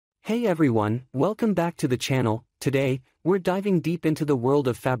Hey everyone, welcome back to the channel. Today, we're diving deep into the world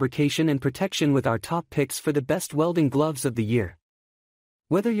of fabrication and protection with our top picks for the best welding gloves of the year.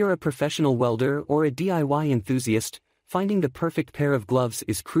 Whether you're a professional welder or a DIY enthusiast, finding the perfect pair of gloves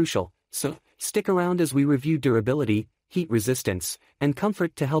is crucial, so stick around as we review durability, heat resistance, and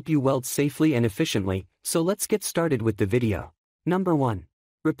comfort to help you weld safely and efficiently. So let's get started with the video. Number 1.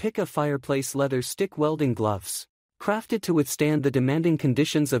 RAPICCA Fireplace Leather Stick Welding Gloves. Crafted to withstand the demanding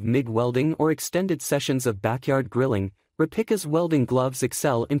conditions of MIG welding or extended sessions of backyard grilling, RAPICCA's welding gloves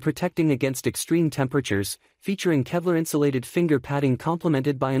excel in protecting against extreme temperatures, featuring Kevlar-insulated finger padding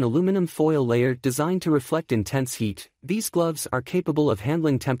complemented by an aluminum foil layer designed to reflect intense heat. These gloves are capable of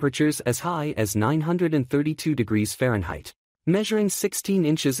handling temperatures as high as 932 degrees Fahrenheit. Measuring 16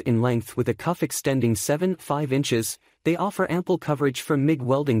 inches in length with a cuff extending 7.5 inches, they offer ample coverage for MIG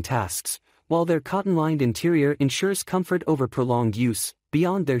welding tasks, while their cotton-lined interior ensures comfort over prolonged use.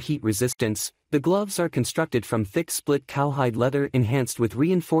 Beyond their heat resistance, the gloves are constructed from thick split cowhide leather enhanced with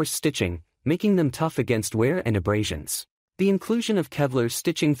reinforced stitching, making them tough against wear and abrasions. The inclusion of Kevlar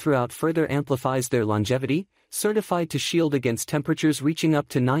stitching throughout further amplifies their longevity, certified to shield against temperatures reaching up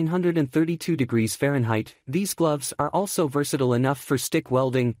to 932 degrees Fahrenheit. These gloves are also versatile enough for stick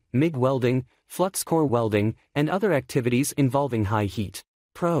welding, MIG welding, flux core welding, and other activities involving high heat.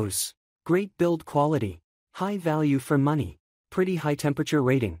 Pros: great build quality, high value for money, pretty high temperature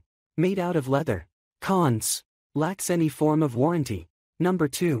rating, made out of leather. Cons: lacks any form of warranty. Number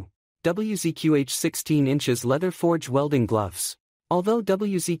 2. WZQH 16 inches Leather Forge Welding Gloves. Although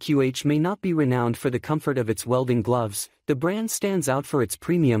WZQH may not be renowned for the comfort of its welding gloves, the brand stands out for its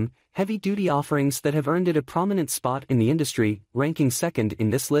premium, heavy-duty offerings that have earned it a prominent spot in the industry. Ranking second in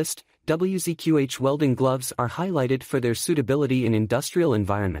this list, WZQH welding gloves are highlighted for their suitability in industrial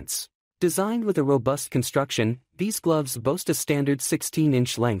environments. Designed with a robust construction, these gloves boast a standard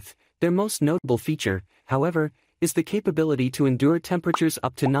 16-inch length. Their most notable feature, however, is the capability to endure temperatures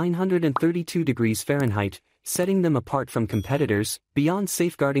up to 932 degrees Fahrenheit, setting them apart from competitors. Beyond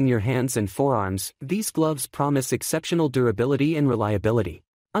safeguarding your hands and forearms, these gloves promise exceptional durability and reliability.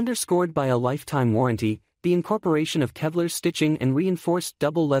 Underscored by a lifetime warranty, the incorporation of Kevlar stitching and reinforced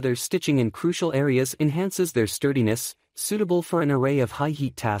double leather stitching in crucial areas enhances their sturdiness, suitable for an array of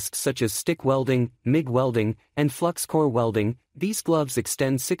high-heat tasks such as stick welding, MIG welding, and flux core welding. These gloves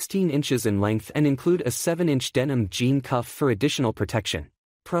extend 16 inches in length and include a 7-inch denim jean cuff for additional protection.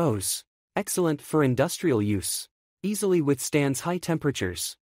 Pros: excellent for industrial use. Easily withstands high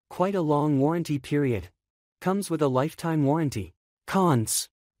temperatures. Quite a long warranty period. Comes with a lifetime warranty. Cons: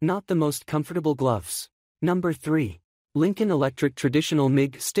 not the most comfortable gloves. Number 3. Lincoln Electric Traditional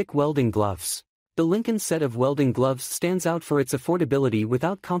MIG Stick Welding Gloves. The Lincoln set of welding gloves stands out for its affordability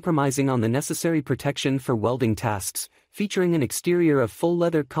without compromising on the necessary protection for welding tasks. Featuring an exterior of full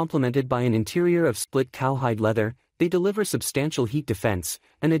leather complemented by an interior of split cowhide leather, they deliver substantial heat defense.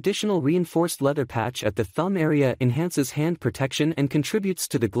 An additional reinforced leather patch at the thumb area enhances hand protection and contributes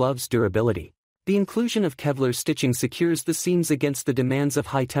to the glove's durability. The inclusion of Kevlar stitching secures the seams against the demands of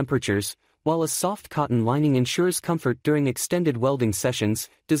high temperatures, while a soft cotton lining ensures comfort during extended welding sessions.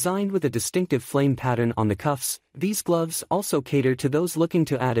 Designed with a distinctive flame pattern on the cuffs, these gloves also cater to those looking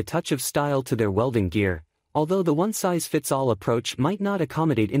to add a touch of style to their welding gear. Although the one-size-fits-all approach might not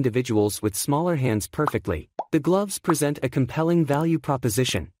accommodate individuals with smaller hands perfectly, the gloves present a compelling value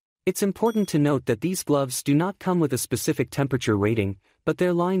proposition. It's important to note that these gloves do not come with a specific temperature rating, but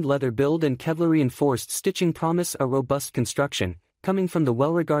their lined leather build and Kevlar-reinforced stitching promise a robust construction. Coming from the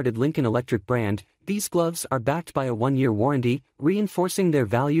well-regarded Lincoln Electric brand, these gloves are backed by a 1-year warranty, reinforcing their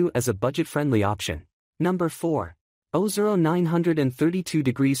value as a budget-friendly option. Number 4. Ozero 932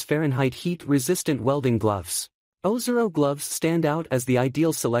 degrees Fahrenheit Heat-Resistant Welding Gloves. Ozero gloves stand out as the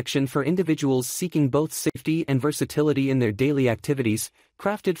ideal selection for individuals seeking both safety and versatility in their daily activities.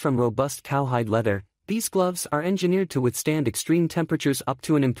 Crafted from robust cowhide leather, these gloves are engineered to withstand extreme temperatures up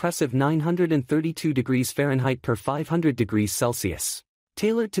to an impressive 932 degrees Fahrenheit per 500 degrees Celsius.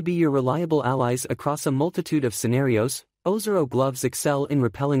 Tailored to be your reliable allies across a multitude of scenarios, Ozero gloves excel in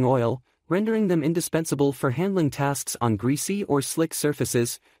repelling oil, rendering them indispensable for handling tasks on greasy or slick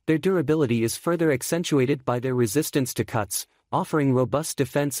surfaces. Their durability is further accentuated by their resistance to cuts, offering robust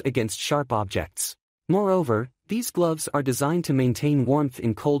defense against sharp objects. Moreover, these gloves are designed to maintain warmth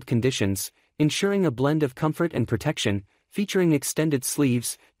in cold conditions, ensuring a blend of comfort and protection. Featuring extended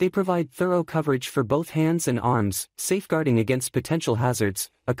sleeves, they provide thorough coverage for both hands and arms, safeguarding against potential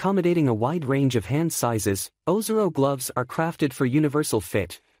hazards. Accommodating a wide range of hand sizes, Ozero gloves are crafted for universal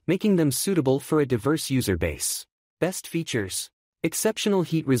fit, making them suitable for a diverse user base. Best features: exceptional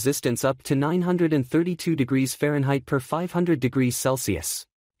heat resistance up to 932 degrees Fahrenheit per 500 degrees Celsius.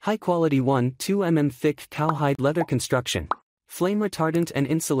 High-quality 1-2 mm thick cowhide leather construction. Flame retardant and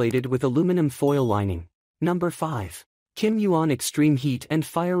insulated with aluminum foil lining. Number 5. Kim Yuan Extreme Heat and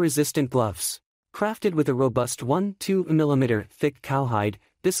Fire-Resistant Gloves. Crafted with a robust 1-2 mm thick cowhide,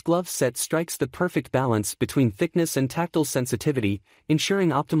 this glove set strikes the perfect balance between thickness and tactile sensitivity, ensuring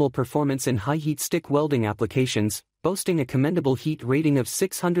optimal performance in high-heat stick welding applications, boasting a commendable heat rating of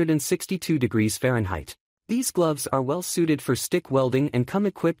 662 degrees Fahrenheit. These gloves are well suited for stick welding and come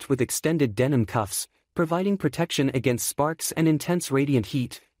equipped with extended denim cuffs, providing protection against sparks and intense radiant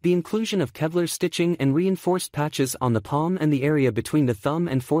heat. The inclusion of Kevlar stitching and reinforced patches on the palm and the area between the thumb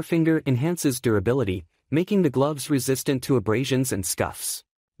and forefinger enhances durability, making the gloves resistant to abrasions and scuffs.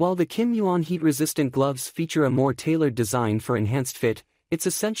 While the Kim Yuan heat-resistant gloves feature a more tailored design for enhanced fit, it's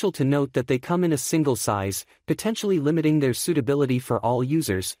essential to note that they come in a single size, potentially limiting their suitability for all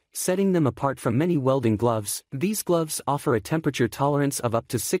users, setting them apart from many welding gloves. These gloves offer a temperature tolerance of up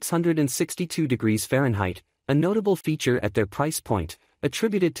to 662 degrees Fahrenheit, a notable feature at their price point,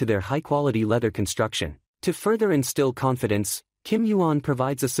 attributed to their high-quality leather construction. To further instill confidence, Kim Yuan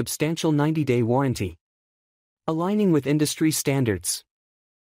provides a substantial 90-day warranty, aligning with industry standards.